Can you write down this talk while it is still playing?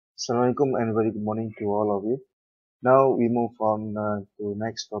Assalamualaikum and very good morning to all of you. Now we move on to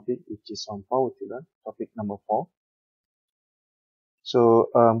next topic, which is on power tiller, topic number 4. So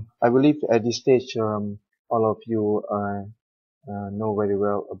I believe at this stage, all of you know very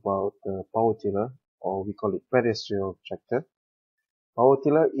well about the power tiller, or we call it pedestrial tractor. Power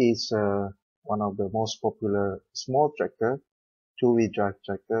tiller is one of the most popular small tractor, two-wheel drive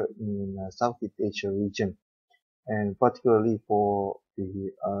tractor in Southeast Asia region, and particularly for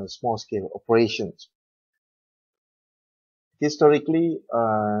the small-scale operations. Historically,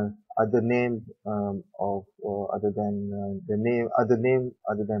 other name of or other than the name other name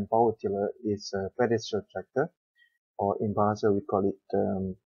other than power tiller is pedestrian tractor, or in Bahasa we call it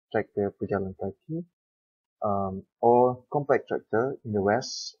tractor pejalan kaki, or compact tractor in the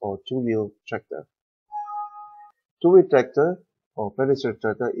West, or two-wheel tractor. Two-wheel tractor or pedestrian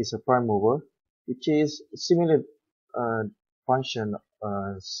tractor is a prime mover, which is uh, function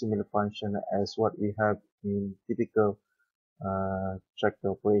similar function as what we have in typical tractor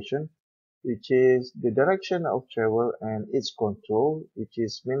operation, which is the direction of travel and its control, which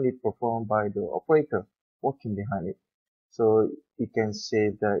is mainly performed by the operator walking behind it. So you can say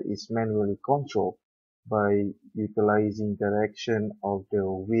that it's manually controlled by utilizing direction of the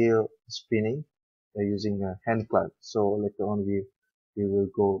wheel spinning using a hand clamp. So later on we will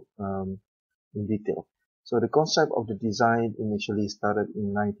go in detail. So the concept of the design initially started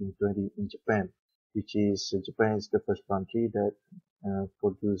in 1920 in Japan, which is Japan is the first country that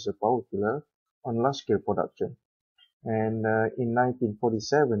produced a power tiller on large scale production. And in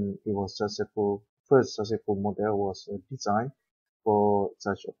 1947, it was first successful model was designed for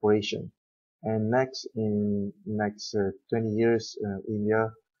such operation. And next 20 years,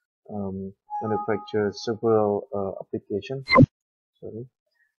 India manufactured several applications. Sorry.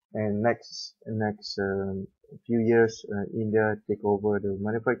 And next few years, India take over the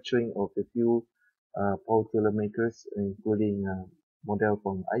manufacturing of the few power tiller makers, including model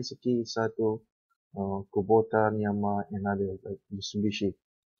from Isaki, Sato, Kubota, Niyama, and others like Mitsubishi.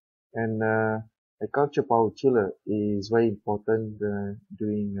 And agriculture power tiller is very important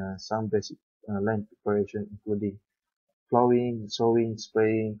during some basic land preparation, including plowing, sowing,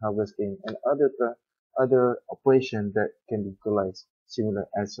 spraying, harvesting, and other operation that can be utilized similar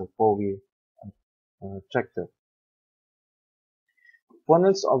as a four-wheel tractor.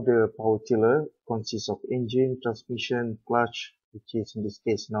 Components of the power tiller consist of engine, transmission, clutch, which is in this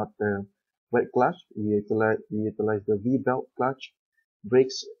case not the brake clutch. We utilize the V-belt clutch,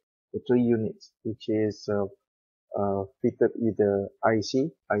 brakes, the 3 units, which is fitted with the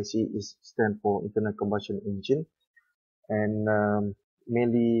IC. IC is stand for internal combustion engine, and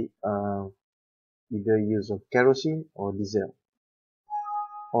mainly either use of kerosene or diesel,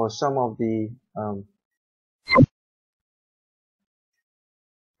 or some of the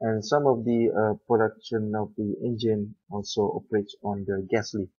production of the engine also operates on the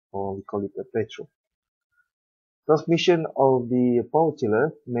gasoline, or we call it the petrol. Transmission of the power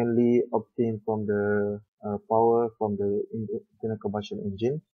tiller mainly obtained from the power from the internal combustion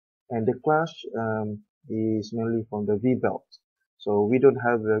engine, and the clutch is mainly from the V-belt. So we don't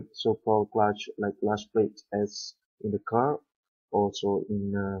have the so-called clutch like clutch plate as in the car, also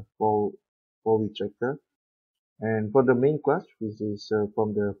in four-wheel tractor. And for the main clutch, which is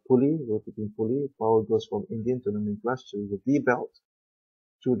from the pulley, rotating pulley, power goes from engine to the main clutch to the V-belt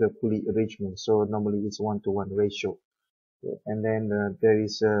to the pulley arrangement. So normally it's 1-to-1 ratio. Okay. And then there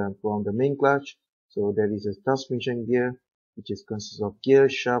is from the main clutch, so there is a transmission gear, which is consists of gear,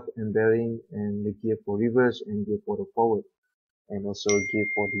 shaft, and bearing, and the gear for reverse and gear for the forward, and also gear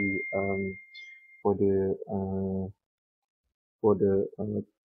for the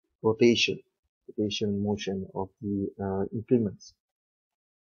rotation motion of the implements.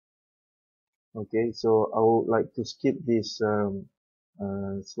 Okay, so I would like to skip this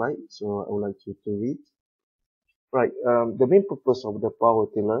slide, so I would like you to read. Right, the main purpose of the power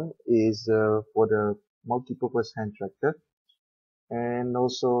tiller is for the multi-purpose hand tractor, and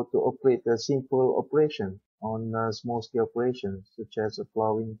also to operate a simple operation on small-scale operations such as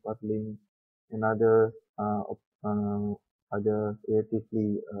plowing, paddling, and other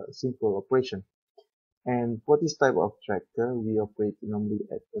relatively simple operation. And for this type of tractor, we operate normally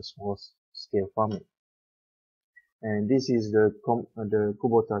at a small-scale farming. And this is the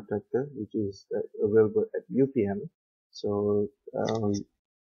Kubota tractor, which is available at UPM. So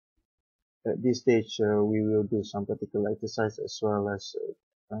at this stage, we will do some practical exercise as well as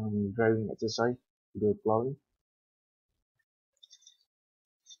driving exercise, the plowing.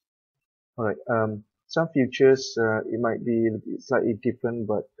 Alright, some features, it might be slightly different,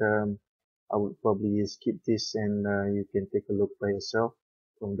 but I would probably skip this and you can take a look by yourself.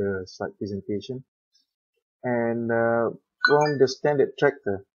 from the slide presentation. And from the standard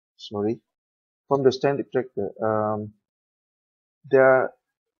tractor, sorry, from the standard tractor, there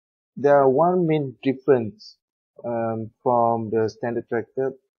there are one main difference from the standard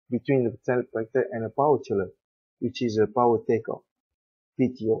tractor between the standard tractor and a power tiller, which is a power takeoff,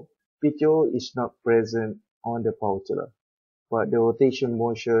 PTO. PTO is not present on the power tiller, but the rotation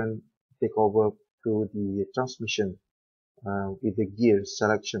motion take over through the transmission with the gear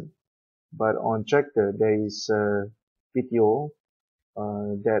selection. But on tractor, there is PTO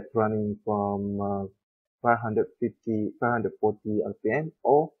that running from 540 RPM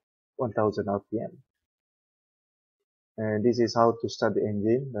or 1000 RPM. And this is how to start the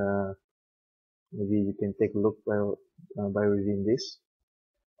engine. Maybe you can take a look by reading this.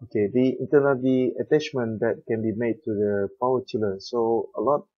 Okay, the attachment that can be made to the power tiller. So a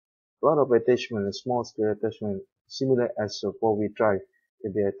lot of attachment, a small scale attachment, similar as a four-wheel drive,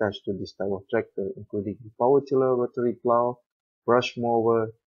 can be attached to this type of tractor, including power tiller, rotary plow, brush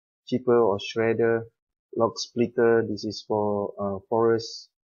mower, chipper or shredder, log splitter. This is for forest,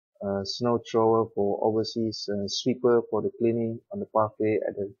 snow thrower for overseas, sweeper for the cleaning on the pathway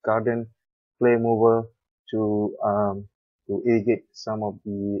at the garden, clay mover to irrigate some of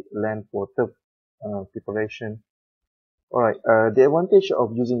the land for turf preparation. Alright, the advantage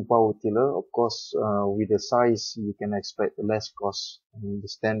of using power tiller, of course, with the size, you can expect less cost in the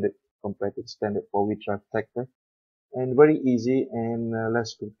standard compared to the standard four-wheel drive tractor, and very easy and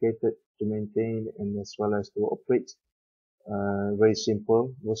less complicated to maintain and as well as to operate. Very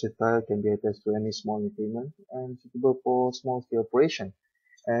simple, versatile, can be attached to any small implement, and suitable for small-scale operation.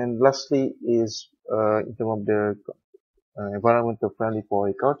 And lastly is in terms of the environmental friendly for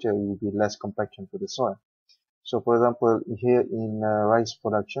agriculture, it will be less compaction to the soil. So for example, here in rice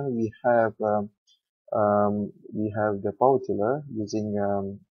production, we have the power tiller using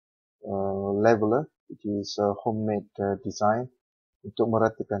leveler, which is a homemade design untuk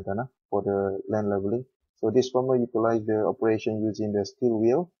meratakan tanah for the land leveling. So this farmer utilize the operation using the steel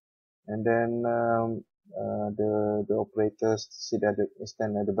wheel, and then the operators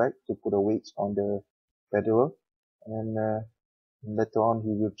stand at the back to put the weights on the pedal, and later on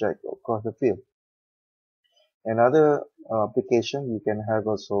he will drag across the field. Another application, you can have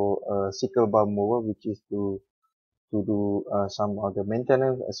also a sickle bar mower, which is to do some of the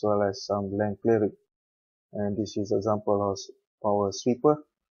maintenance as well as some land clearing. And this is example of power sweeper,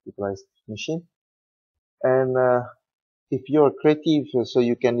 utilized machine. And if you're creative, so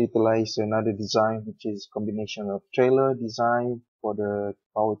you can utilize another design, which is combination of trailer design for the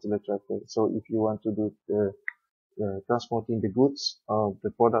power tiller tractor. So if you want to do the transporting the goods of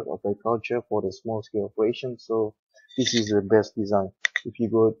the product of agriculture for the small scale operation, so this is the best design. If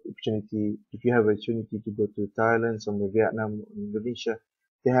you have opportunity to go to Thailand, somewhere Vietnam, Indonesia,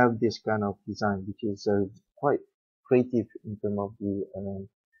 they have this kind of design, which is quite creative in terms of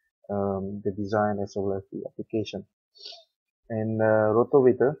the design as well as the application. And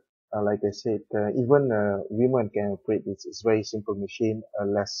rotavator, like I said, even women can operate this. It's very simple machine,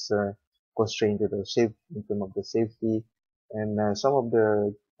 less constrained to the safe in terms of the safety. And some of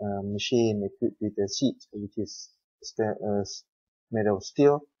the machine equipped with a seat, which is made of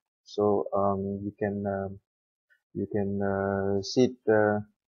steel. So you can sit at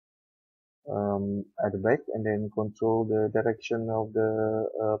the back and then control the direction of the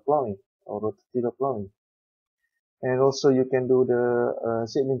plowing or rotator plowing. And also you can do the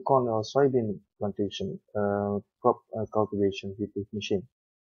seedling corn or soybean plantation, crop cultivation with this machine.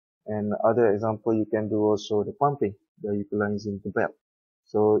 And other example, you can do also the pumping by utilizing the belt.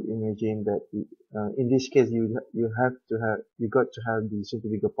 So imagine that in this case you got to have the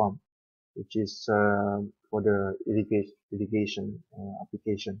centrifugal pump, which is for the irrigation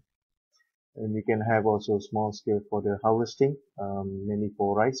application. And you can have also small scale for the harvesting, mainly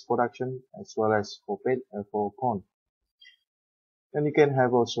for rice production as well as for corn. And you can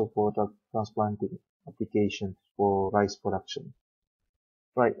have also for transplanting applications for rice production.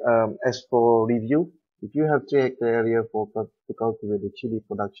 Right. As for review, if you have 3-hectare area to cultivate the chili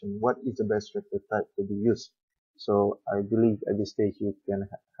production, what is the best tractor type to be used? So I believe at this stage you can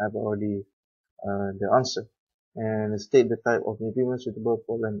have already the answer, and state the type of implement suitable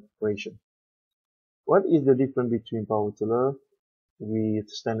for land operation. What is the difference between power tiller with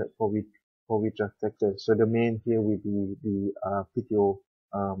standard four-wheel drive tractor? So the main here will be the PTO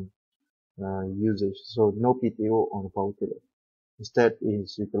usage. So no PTO on the power tiller. Instead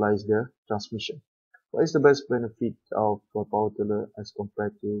is utilize the transmission. What is the best benefit of power tiller as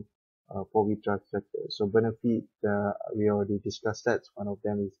compared to four-wheel drive tractor? So benefit, we already discussed that. One of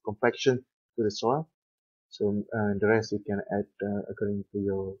them is compaction to the soil. So the rest you can add according to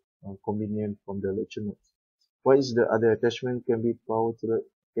your convenience from the lecture notes. What is the other attachment can be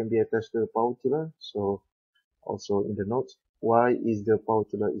attached to the power tiller? So also in the notes, why is the power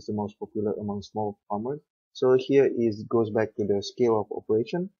tiller is the most popular among small farmers? So here is goes back to the scale of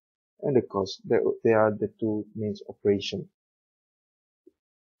operation and the cost. They are the two main operation.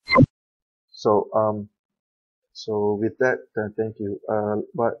 So with that, thank you.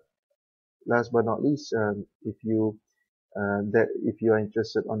 But last but not least, if you are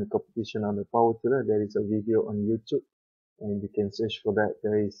interested on the competition on the power tiller, there is a video on YouTube, and you can search for that.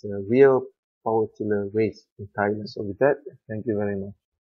 There is a real power tiller race in Thailand. So with that, thank you very much.